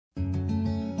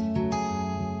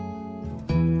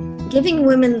Giving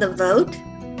women the vote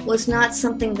was not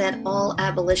something that all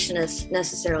abolitionists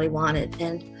necessarily wanted,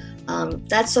 and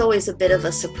that's always a bit of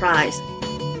a surprise.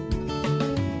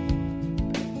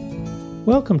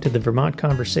 Welcome to the Vermont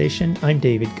Conversation. I'm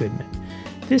David Goodman.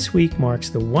 This week marks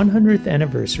the 100th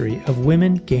anniversary of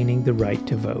women gaining the right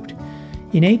to vote.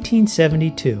 In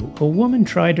 1872, a woman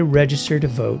tried to register to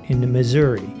vote in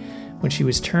Missouri. When she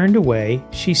was turned away,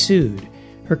 she sued.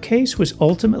 Her case was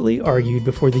ultimately argued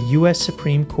before the U.S.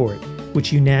 Supreme Court,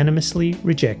 which unanimously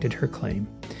rejected her claim.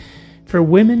 For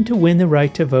women to win the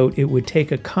right to vote, it would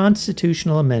take a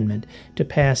constitutional amendment to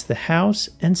pass the House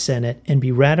and Senate and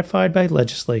be ratified by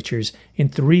legislatures in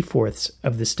 3/4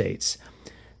 of the states.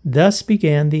 Thus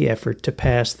began the effort to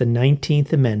pass the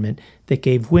 19th Amendment that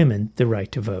gave women the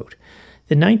right to vote.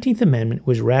 The 19th Amendment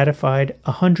was ratified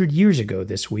 100 years ago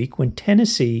this week when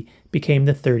Tennessee became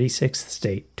the 36th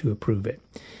state to approve it.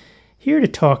 Here to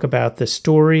talk about the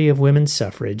story of women's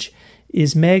suffrage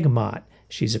is Meg Mott.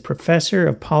 She's a professor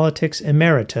of politics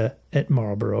emerita at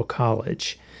Marlboro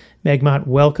College. Meg Mott,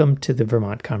 welcome to the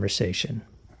Vermont Conversation.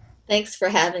 Thanks for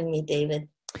having me, David.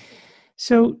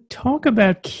 So talk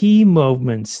about key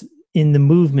moments in the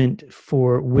movement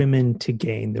for women to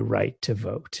gain the right to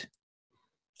vote.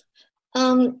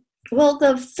 Well,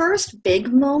 the first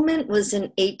big moment was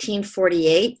in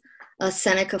 1848,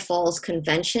 Seneca Falls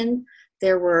Convention.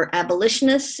 There were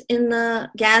abolitionists in the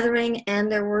gathering, and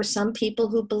there were some people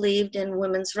who believed in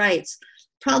women's rights.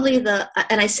 And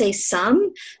I say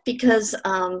some, because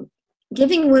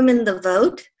giving women the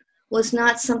vote was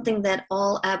not something that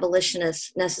all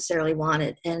abolitionists necessarily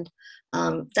wanted, and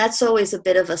that's always a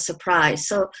bit of a surprise.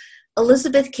 So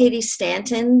Elizabeth Cady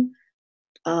Stanton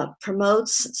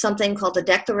promotes something called the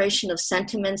Declaration of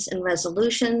Sentiments and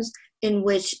Resolutions, in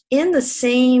which, in the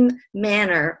same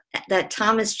manner that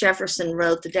Thomas Jefferson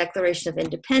wrote the Declaration of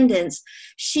Independence,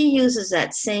 she uses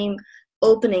that same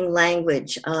opening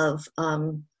language of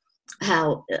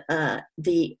how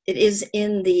it is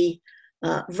in the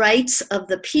rights of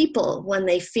the people, when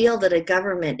they feel that a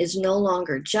government is no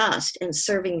longer just and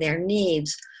serving their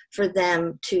needs, for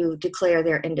them to declare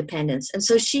their independence. And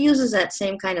so she uses that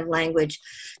same kind of language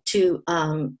to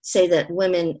say that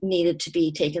women needed to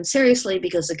be taken seriously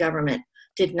because the government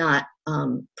did not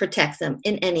protect them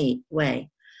in any way.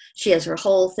 She has her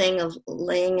whole thing of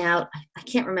laying out, I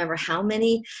can't remember how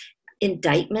many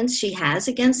indictments she has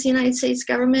against the United States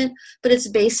government, but it's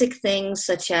basic things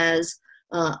such as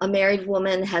a married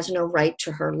woman has no right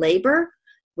to her labor,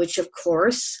 which of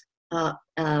course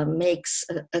makes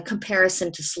a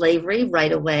comparison to slavery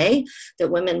right away,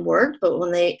 that women worked, but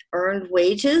when they earned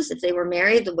wages, if they were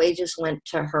married, the wages went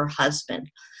to her husband.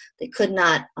 They could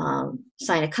not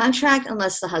sign a contract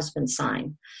unless the husband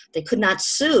signed. They could not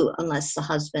sue unless the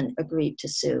husband agreed to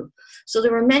sue. So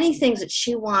there were many things that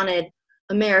she wanted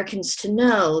Americans to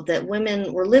know that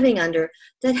women were living under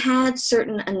that had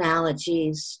certain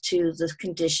analogies to the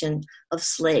condition of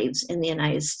slaves in the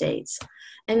United States.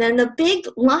 And then the big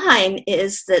line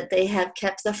is that they have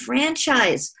kept the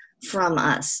franchise from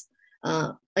us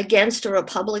against a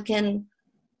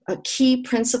key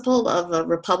principle of a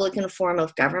Republican form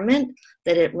of government,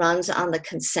 that it runs on the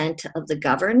consent of the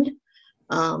governed.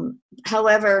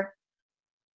 However,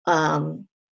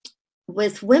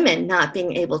 with women not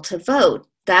being able to vote,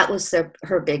 that was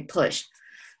her big push.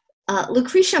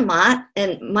 Lucretia Mott,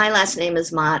 and my last name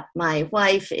is Mott. My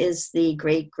wife is the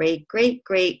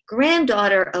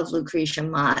great-great-great-great-granddaughter of Lucretia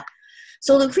Mott.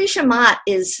 So Lucretia Mott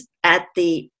is at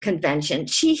the convention.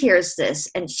 She hears this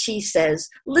and she says,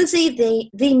 "Lizzie,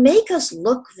 they make us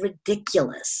look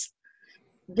ridiculous."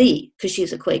 Because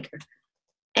she's a Quaker.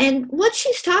 And what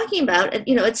she's talking about,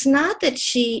 it's not that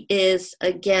she is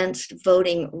against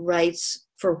voting rights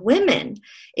for women.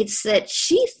 It's that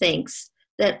she thinks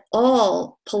that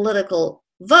all political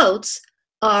votes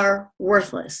are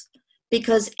worthless.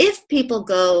 Because if people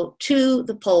go to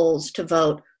the polls to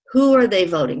vote, who are they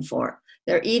voting for?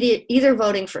 They're either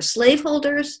voting for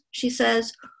slaveholders, she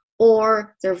says,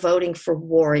 or they're voting for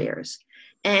warriors.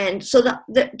 And so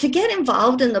to get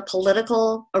involved in the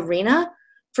political arena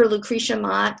for Lucretia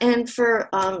Mott and for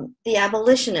the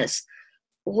abolitionists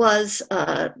was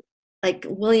like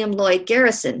William Lloyd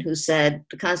Garrison, who said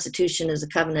the Constitution is a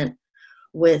covenant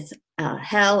with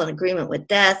hell, an agreement with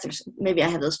death, or maybe I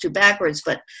have those two backwards,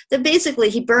 but that basically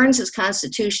he burns his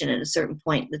Constitution at a certain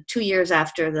point, the 2 years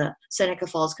after the Seneca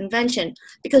Falls Convention,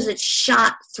 because it's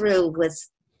shot through with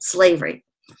slavery.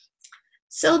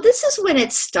 So this is when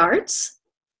it starts,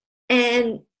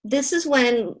 and this is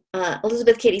when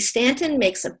Elizabeth Cady Stanton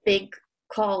makes a big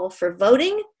call for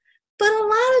voting, but a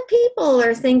lot of people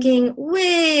are thinking,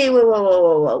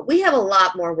 whoa, we have a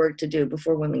lot more work to do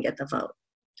before women get the vote.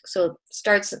 So it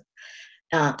starts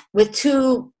with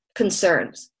two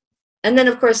concerns. And then,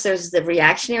 of course, there's the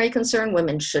reactionary concern,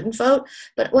 women shouldn't vote.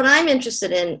 But what I'm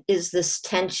interested in is this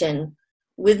tension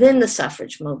within the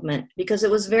suffrage movement, because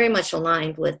it was very much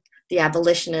aligned with the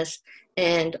abolitionists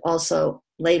and also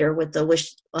later with the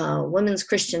Women's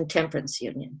Christian Temperance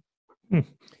Union.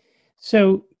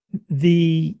 So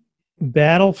the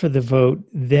battle for the vote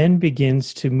then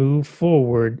begins to move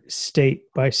forward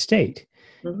state by state.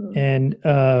 Mm-hmm.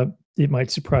 And it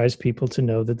might surprise people to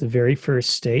know that the very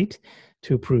first state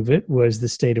to approve it was the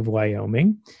state of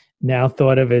Wyoming, now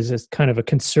thought of as a kind of a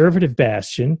conservative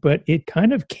bastion, but it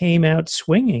kind of came out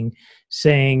swinging,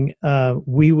 saying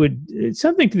we would,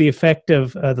 something to the effect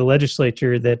of the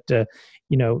legislature that,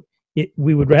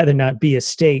 we would rather not be a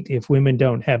state if women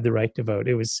don't have the right to vote.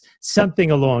 It was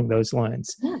something along those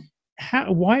lines. Yeah.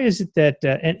 Why is it that,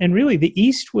 and really the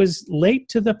East was late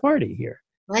to the party here?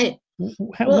 Right.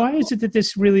 Why is it that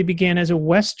this really began as a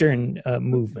Western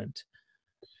movement?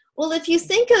 Well, if you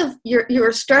think of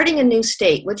you're starting a new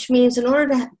state, which means in order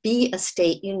to be a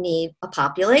state, you need a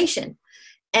population.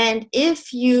 And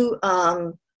if you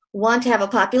want to have a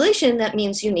population, that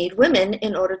means you need women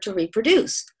in order to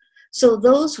reproduce. So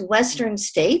those Western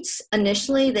states,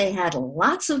 initially, they had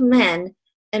lots of men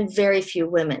and very few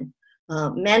women.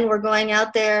 Men were going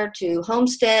out there to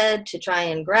homestead, to try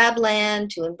and grab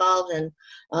land, to involve in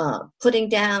putting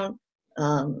down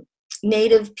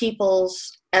native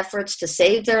people's efforts to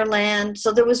save their land.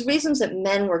 So there was reasons that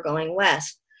men were going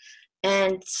west.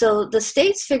 And so the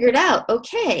states figured out,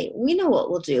 okay, we know what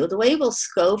we'll do. The way we'll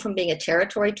go from being a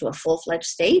territory to a full-fledged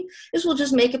state is we'll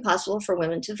just make it possible for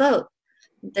women to vote.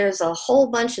 There's a whole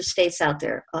bunch of states out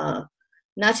there,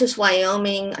 not just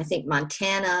Wyoming, I think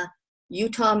Montana,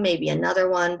 Utah, maybe another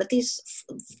one, but these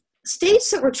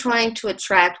states that were trying to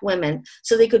attract women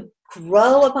so they could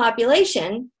grow a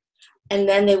population, and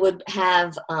then they would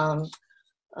have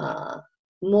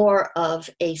more of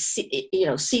a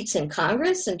seats in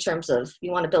Congress in terms of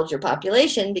you want to build your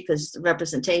population because the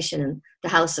representation in the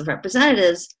House of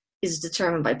Representatives is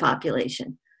determined by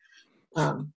population.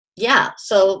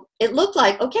 So it looked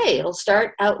like, okay, it'll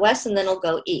start out west and then it'll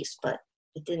go east, but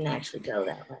it didn't actually go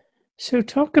that way. So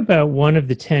talk about one of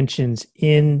the tensions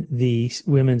in the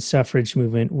women's suffrage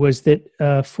movement was that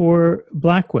for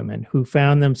Black women who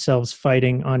found themselves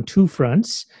fighting on two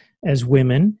fronts as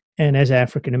women and as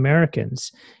African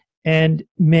Americans, and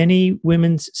many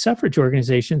women's suffrage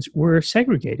organizations were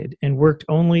segregated and worked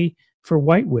only for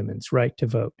white women's right to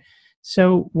vote.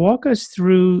 So walk us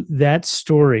through that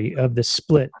story of the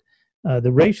split,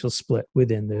 the racial split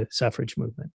within the suffrage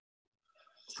movement.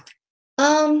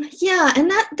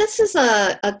 And this is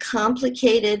a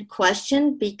complicated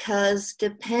question because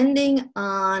depending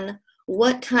on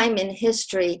what time in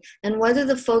history and whether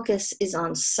the focus is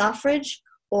on suffrage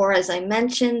or, as I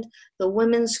mentioned, the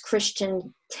Women's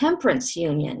Christian Temperance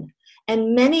Union,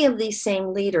 and many of these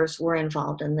same leaders were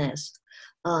involved in this.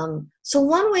 So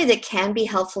one way that can be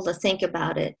helpful to think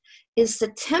about it is the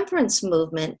temperance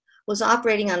movement was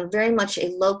operating on very much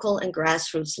a local and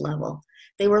grassroots level.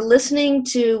 They were listening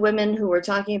to women who were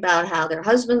talking about how their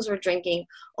husbands were drinking,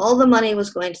 all the money was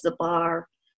going to the bar,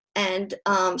 and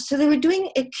so they were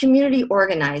doing a community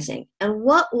organizing. And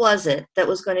what was it that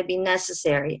was going to be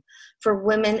necessary for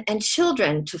women and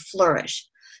children to flourish?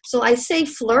 So I say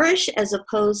flourish as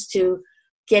opposed to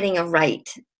getting a right,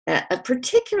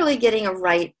 particularly getting a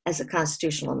right as a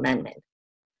constitutional amendment.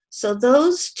 So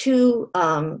those two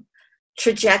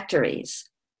trajectories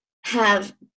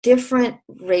have different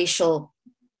racial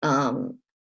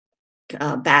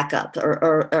backup,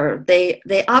 or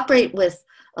they operate with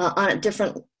on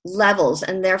different levels,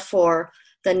 and therefore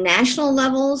the national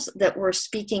levels that were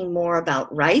speaking more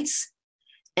about rights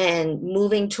and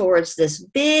moving towards this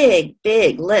big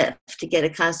lift to get a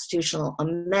constitutional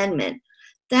amendment,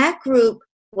 that group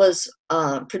was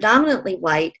predominantly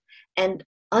white and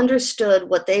understood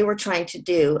what they were trying to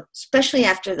do, especially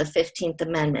after the 15th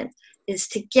Amendment, is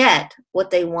to get what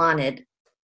they wanted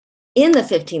in the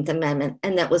 15th Amendment,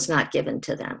 and that was not given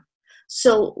to them.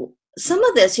 So some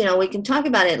of this, we can talk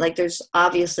about it like there's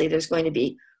going to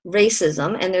be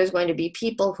racism, and there's going to be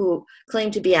people who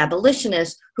claim to be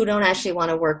abolitionists who don't actually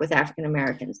want to work with African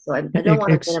Americans. So I don't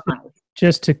want to minimize.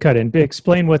 Just to cut in,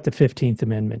 explain what the 15th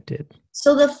Amendment did.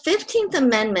 So the 15th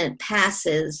Amendment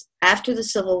passes after the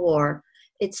Civil War.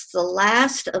 It's the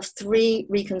last of 3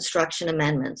 Reconstruction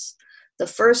amendments. The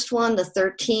first one, the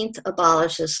 13th,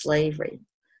 abolishes slavery.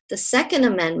 The Second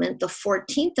Amendment, the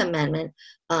 14th Amendment,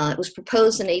 it was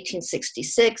proposed in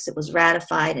 1866. It was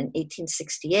ratified in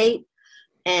 1868.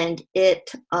 And it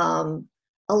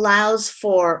allows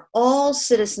for all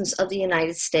citizens of the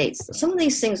United States. Some of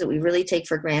these things that we really take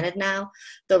for granted now,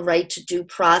 the right to due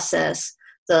process,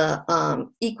 the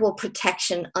equal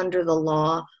protection under the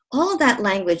law, all of that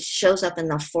language shows up in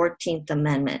the 14th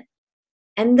Amendment.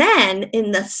 And then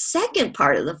in the second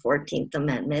part of the 14th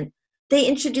Amendment, they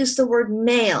introduced the word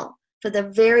male for the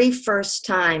very first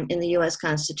time in the US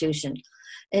Constitution.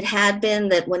 It had been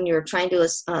that when you're trying to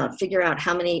figure out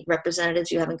how many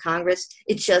representatives you have in Congress,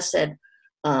 it just said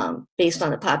based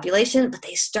on the population, but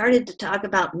they started to talk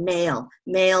about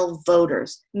male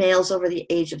voters, males over the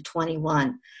age of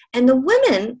 21. And the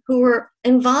women who were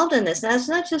involved in this, now it's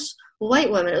not just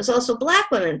white women, it was also Black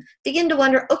women, begin to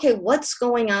wonder, okay, what's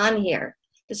going on here?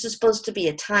 This is supposed to be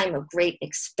a time of great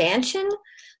expansion,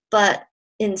 but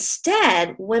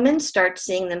instead, women start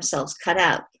seeing themselves cut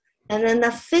out. And then the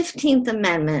 15th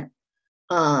Amendment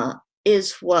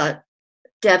is what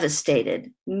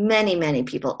devastated many, many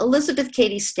people. Elizabeth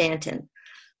Cady Stanton,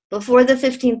 before the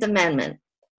 15th Amendment,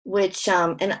 which,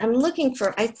 and I'm looking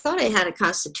for, I thought I had a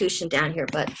constitution down here,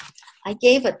 but I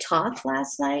gave a talk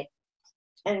last night.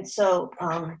 And so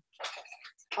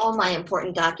all my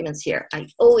important documents here, I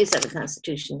always have a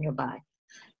constitution nearby.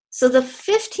 So the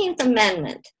 15th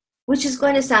Amendment, which is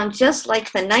going to sound just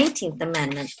like the 19th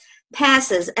Amendment,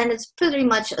 passes, and it's pretty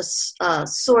much a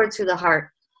sword through the heart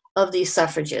of these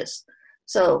suffragists.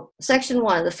 So Section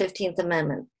 1 of the 15th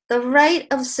Amendment, the right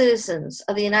of citizens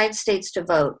of the United States to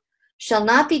vote shall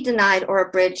not be denied or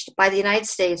abridged by the United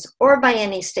States or by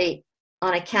any state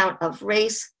on account of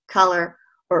race, color,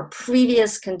 or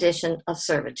previous condition of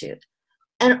servitude.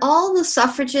 And all the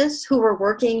suffragists who were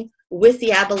working with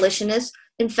the abolitionists,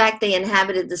 in fact, they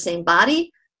inhabited the same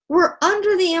body, were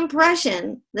under the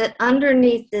impression that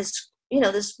underneath this,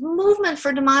 this movement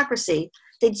for democracy,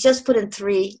 they just put in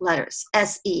 3 letters,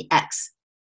 S-E-X.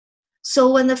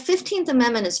 So when the 15th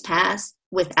Amendment is passed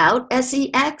without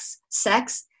S-E-X,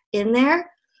 sex, in there,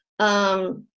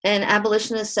 and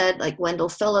abolitionists said, like Wendell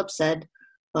Phillips said,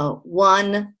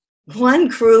 one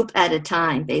group at a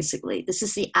time, basically. This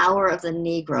is the hour of the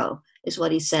Negro, is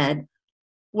what he said.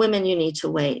 Women, you need to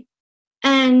wait.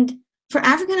 And for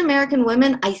African American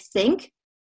women, I think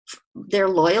their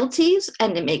loyalties,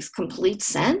 and it makes complete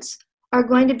sense, are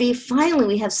going to be, finally,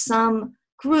 we have some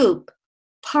group,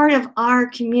 part of our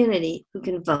community, who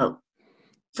can vote.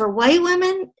 For white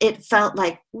women, it felt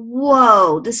like,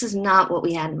 whoa, this is not what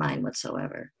we had in mind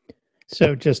whatsoever.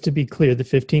 So just to be clear, the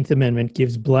 15th Amendment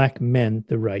gives Black men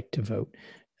the right to vote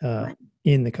Right.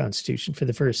 in the Constitution for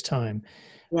the first time.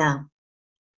 Yeah.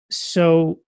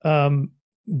 So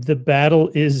the battle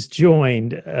is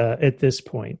joined at this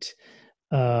point.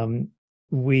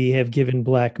 We have given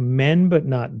Black men, but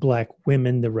not Black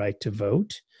women, the right to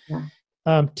vote.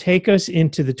 Yeah. Take us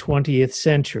into the 20th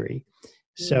century.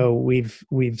 So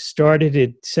we've started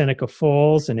at Seneca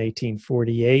Falls in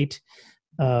 1848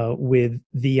 with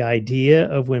the idea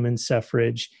of women's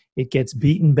suffrage. It gets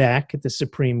beaten back at the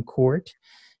Supreme Court.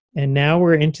 And now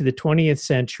we're into the 20th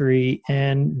century,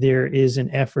 and there is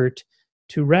an effort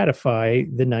to ratify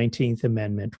the 19th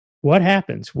Amendment. What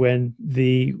happens when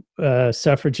the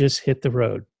suffragists hit the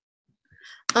road?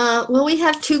 Well, we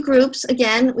have 2 groups.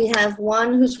 Again, we have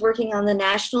one who's working on the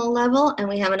national level, and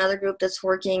we have another group that's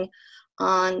working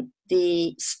on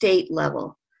the state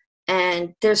level.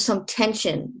 And there's some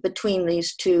tension between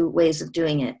these 2 ways of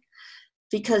doing it.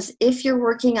 Because if you're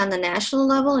working on the national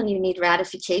level and you need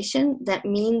ratification, that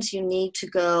means you need to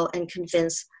go and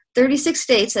convince 36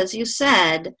 states, as you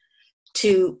said,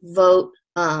 to vote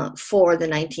for the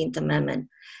 19th Amendment.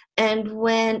 And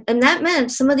that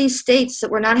meant some of these states that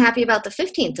were not happy about the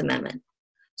 15th Amendment.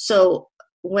 So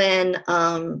when,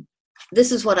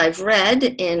 this is what I've read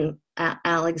in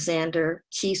Alexander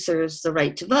Keiser's The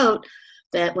Right to Vote,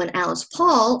 that when Alice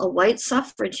Paul, a white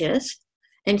suffragist,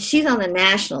 and she's on the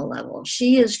national level,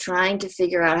 she is trying to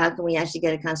figure out how can we actually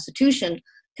get a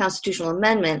constitutional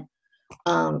amendment.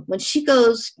 When she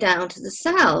goes down to the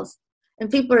South,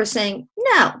 and people are saying,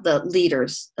 no, the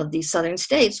leaders of these southern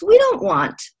states, we don't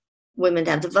want women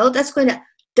to have the vote. That's going to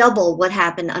double what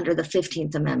happened under the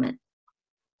 15th Amendment.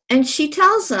 And she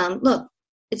tells them, look,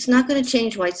 it's not going to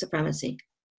change white supremacy.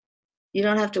 You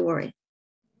don't have to worry.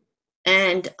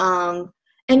 And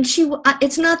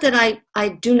it's not that I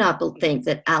do not think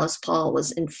that Alice Paul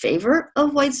was in favor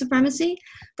of white supremacy,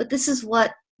 but this is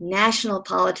what national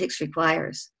politics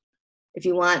requires. If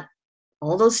you want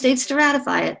all those states to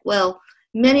ratify it, well,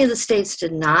 many of the states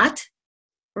did not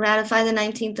ratify the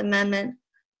 19th Amendment,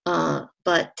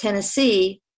 but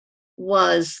Tennessee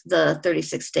was the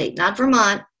 36th state, not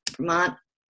Vermont. Vermont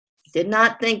did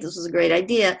not think this was a great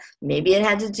idea. Maybe it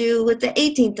had to do with the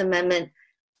 18th Amendment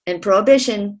and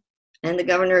prohibition. And the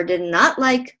governor did not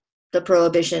like the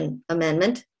Prohibition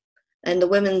Amendment. And the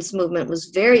women's movement was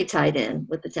very tied in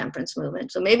with the temperance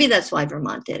movement. So maybe that's why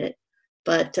Vermont did it.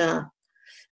 But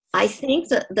I think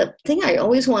that the thing I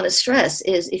always want to stress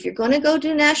is if you're going to go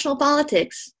do national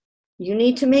politics, you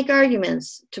need to make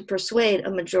arguments to persuade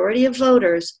a majority of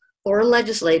voters or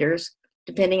legislators,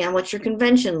 depending on what your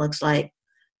convention looks like,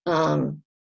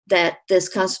 that this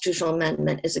constitutional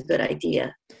amendment is a good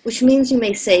idea, which means you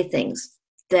may say things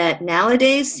that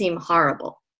nowadays seem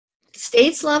horrible. At the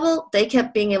states level, they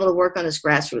kept being able to work on this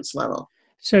grassroots level.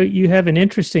 So you have an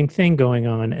interesting thing going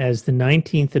on as the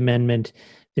 19th Amendment.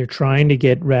 They're trying to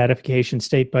get ratification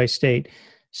state by state.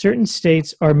 Certain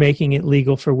states are making it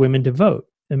legal for women to vote.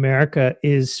 America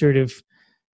is sort of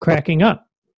cracking up.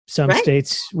 Some Right.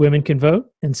 states women can vote,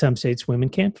 and some states women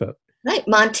can't vote. Right.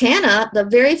 Montana, the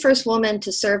very first woman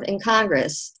to serve in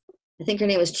Congress, I think her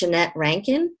name was Jeanette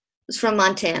Rankin, was from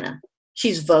Montana.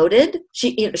 She's voted,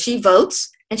 she votes,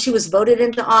 and she was voted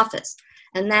into office.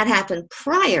 And that happened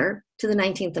prior to the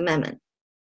 19th Amendment.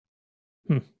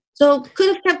 So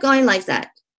could have kept going like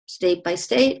that, state by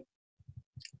state.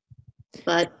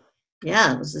 But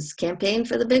yeah, it was this campaign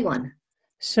for the big one.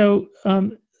 So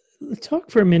let's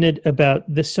talk for a minute about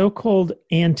the so-called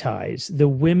antis, the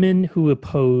women who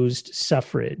opposed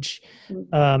suffrage.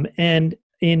 And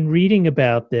in reading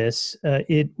about this,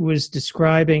 it was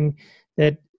describing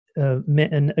that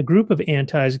a group of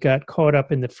antis got caught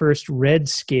up in the first Red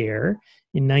Scare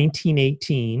in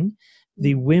 1918.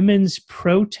 The women's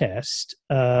protest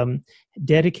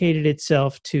dedicated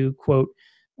itself to, quote,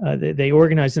 they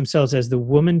organized themselves as the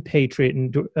Woman Patriot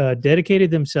and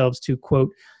dedicated themselves to, quote,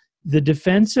 the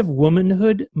defense of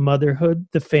womanhood, motherhood,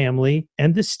 the family,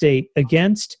 and the state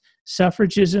against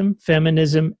suffragism,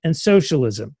 feminism, and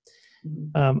socialism.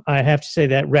 I have to say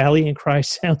that rallying cry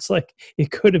sounds like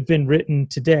it could have been written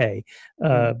today,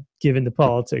 given the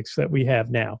politics that we have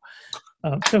now.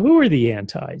 So who are the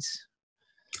antis?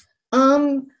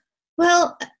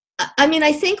 Well, I mean,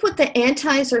 I think what the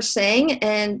antis are saying,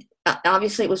 and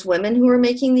obviously it was women who were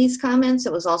making these comments.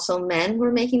 It was also men who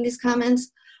were making these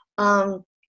comments.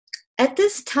 At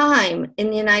this time in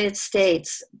the United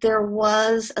States, there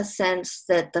was a sense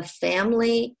that the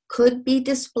family could be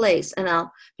displaced, and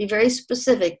I'll be very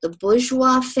specific, the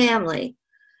bourgeois family,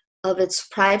 of its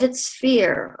private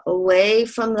sphere away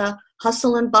from the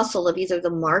hustle and bustle of either the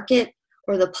market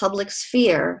or the public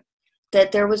sphere,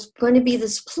 that there was going to be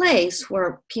this place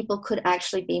where people could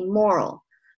actually be moral.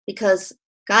 Because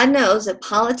God knows that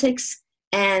politics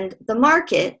and the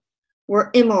market were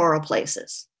immoral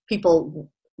places. People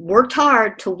worked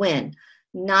hard to win,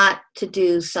 not to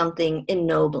do something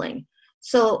ennobling.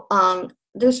 So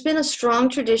there's been a strong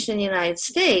tradition in the United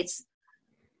States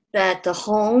that the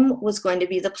home was going to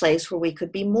be the place where we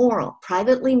could be moral,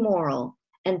 privately moral,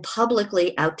 and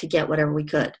publicly out to get whatever we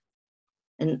could.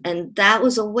 And that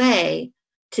was a way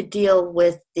to deal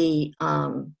with the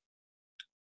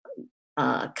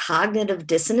cognitive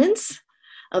dissonance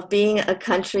of being a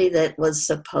country that was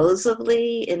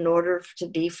supposedly, in order to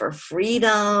be for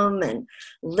freedom and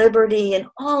liberty and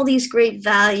all these great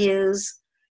values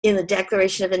in the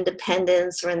Declaration of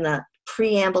Independence or in the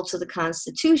preamble to the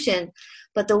Constitution,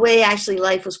 but the way actually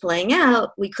life was playing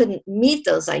out, we couldn't meet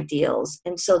those ideals.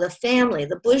 And so the family,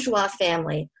 the bourgeois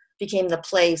family, became the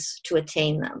place to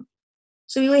attain them.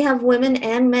 So we have women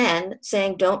and men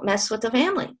saying, don't mess with the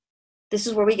family. This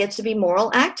is where we get to be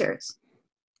moral actors.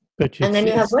 But and then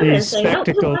you have the women saying,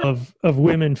 spectacle of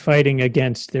women fighting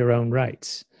against their own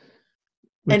rights.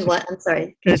 And what? I'm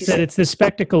sorry. It's the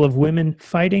spectacle of women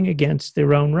fighting against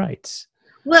their own rights.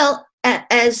 Well,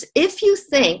 as if you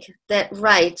think that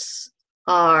rights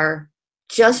are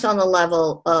just on the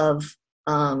level of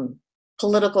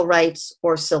political rights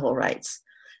or civil rights.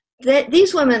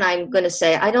 These women, I'm going to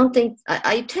say,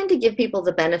 I tend to give people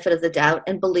the benefit of the doubt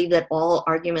and believe that all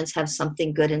arguments have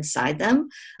something good inside them.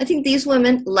 I think these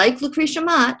women, like Lucretia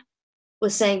Mott,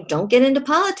 was saying, don't get into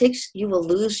politics, you will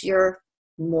lose your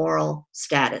moral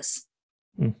status.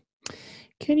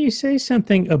 Can you say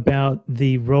something about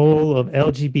the role of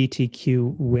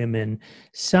LGBTQ women?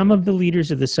 Some of the leaders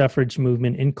of the suffrage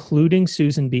movement, including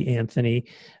Susan B. Anthony,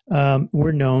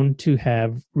 were known to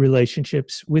have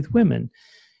relationships with women.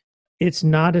 It's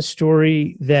not a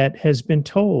story that has been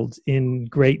told in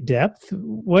great depth.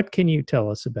 What can you tell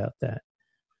us about that?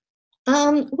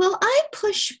 Well, I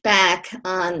push back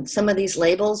on some of these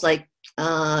labels, like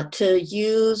to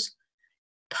use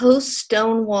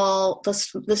post-Stonewall,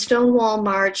 the Stonewall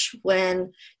March,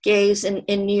 when gays in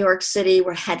New York City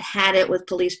had it with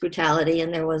police brutality,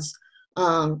 and there was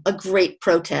a great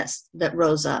protest that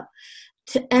rose up.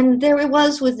 and there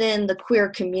was within the queer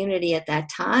community at that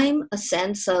time a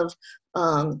sense of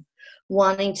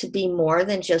wanting to be more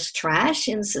than just trash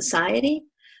in society.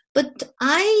 But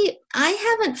I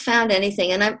haven't found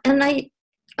anything, and I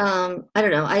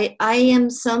don't know. I am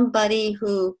somebody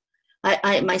who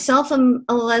I myself am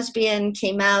a lesbian,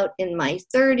 came out in my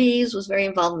 30s, was very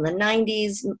involved in the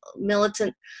 90s,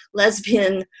 militant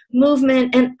lesbian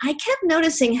movement. And I kept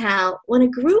noticing how when a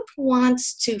group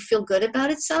wants to feel good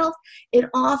about itself, it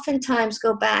oftentimes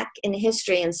go back in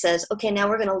history and says, okay, now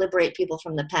we're going to liberate people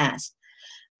from the past.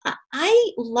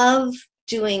 I love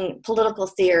doing political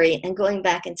theory and going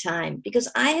back in time because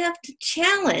I have to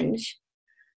challenge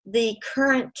the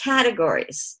current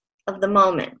categories of the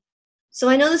moment. So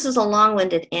I know this is a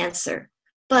long-winded answer,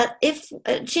 but if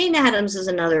Jane Addams is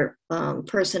another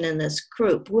person in this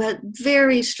group who had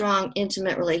very strong,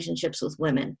 intimate relationships with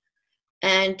women.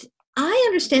 And I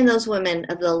understand those women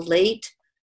of the late,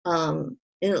 in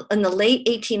the late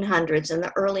 1800s and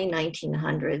the early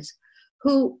 1900s,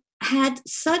 who had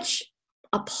such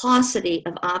a paucity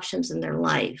of options in their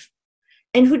life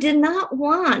and who did not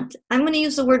want, I'm going to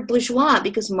use the word bourgeois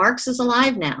because Marx is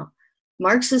alive now.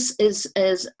 Marx is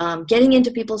getting into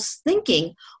people's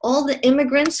thinking. All the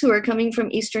immigrants who are coming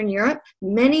from Eastern Europe,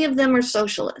 many of them are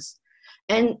socialists.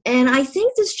 And I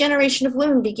think this generation of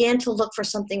women began to look for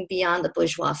something beyond the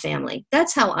bourgeois family.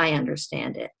 That's how I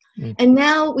understand it. Mm. And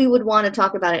now we would want to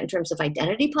talk about it in terms of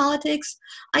identity politics.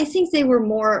 I think they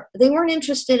weren't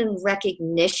interested in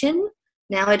recognition.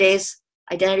 Nowadays,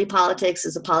 identity politics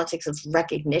is a politics of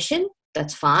recognition.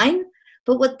 That's fine.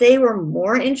 But what they were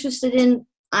more interested in,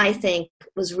 I think,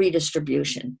 was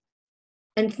redistribution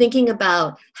and thinking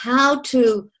about how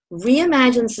to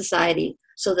reimagine society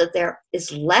so that there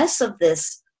is less of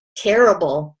this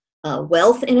terrible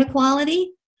wealth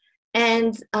inequality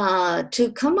and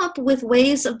to come up with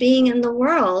ways of being in the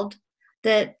world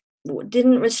that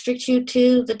didn't restrict you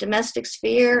to the domestic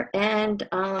sphere and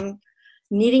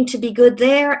needing to be good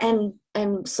there and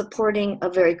supporting a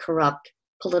very corrupt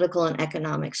political and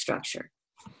economic structure.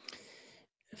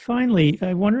 Finally,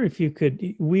 I wonder if you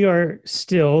could, we are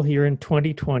still here in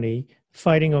 2020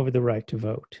 fighting over the right to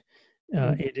vote.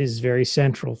 It is very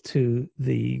central to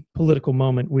the political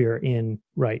moment we are in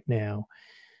right now.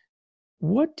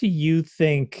 What do you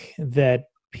think that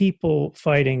people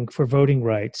fighting for voting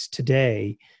rights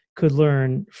today could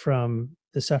learn from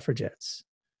the suffragettes?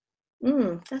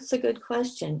 That's a good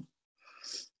question.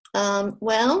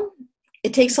 Well,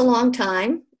 it takes a long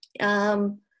time.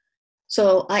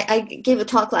 So I gave a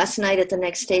talk last night at the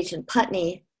Next Stage in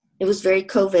Putney. It was very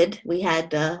COVID. We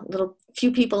had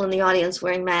few people in the audience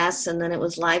wearing masks, and then it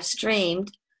was live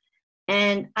streamed.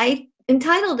 And I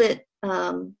entitled it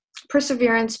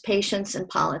Perseverance, Patience, and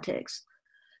Politics.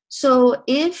 So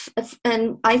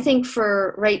and I think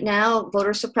for right now,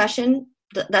 voter suppression,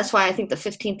 that's why I think the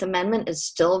 15th Amendment is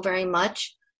still very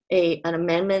much an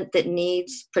amendment that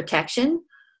needs protection.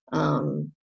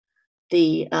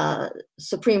 The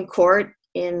Supreme Court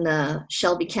in the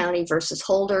Shelby County versus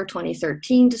Holder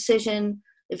 2013 decision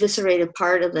eviscerated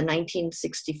part of the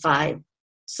 1965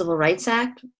 Civil Rights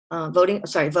Act,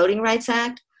 Voting Rights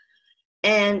Act.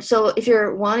 And so if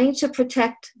you're wanting to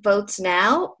protect votes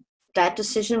now, that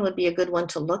decision would be a good one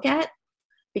to look at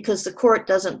because the court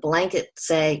doesn't blanket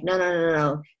say,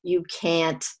 no, you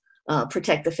can't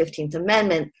protect the 15th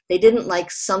Amendment. They didn't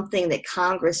like something that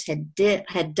Congress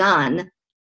had done,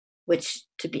 which,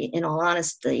 to be in all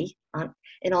honesty,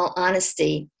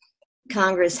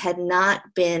 Congress had not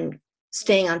been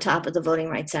staying on top of the Voting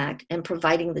Rights Act and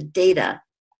providing the data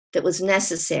that was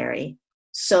necessary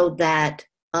so that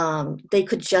they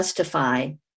could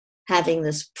justify having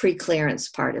this pre-clearance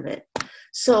part of it.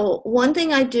 So one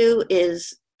thing I do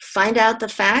is find out the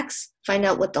facts, find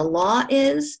out what the law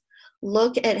is,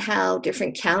 look at how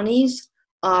different counties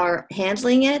are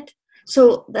handling it.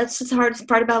 So that's the hardest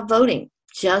part about voting.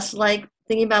 Just like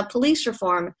thinking about police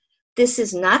reform, this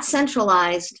is not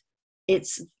centralized.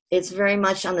 It's very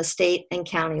much on the state and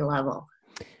county level.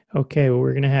 Okay, well,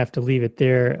 we're going to have to leave it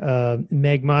there.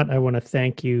 Meg Mott, I want to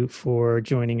thank you for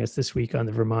joining us this week on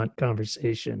the Vermont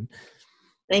Conversation.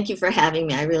 Thank you for having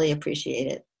me. I really appreciate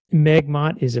it. Meg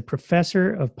Mott is a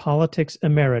professor of politics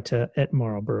emerita at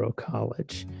Marlboro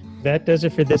College. That does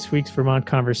it for this week's Vermont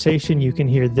Conversation. You can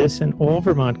hear this and all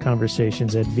Vermont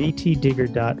Conversations at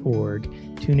vtdigger.org.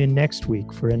 Tune in next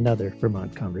week for another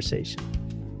Vermont Conversation.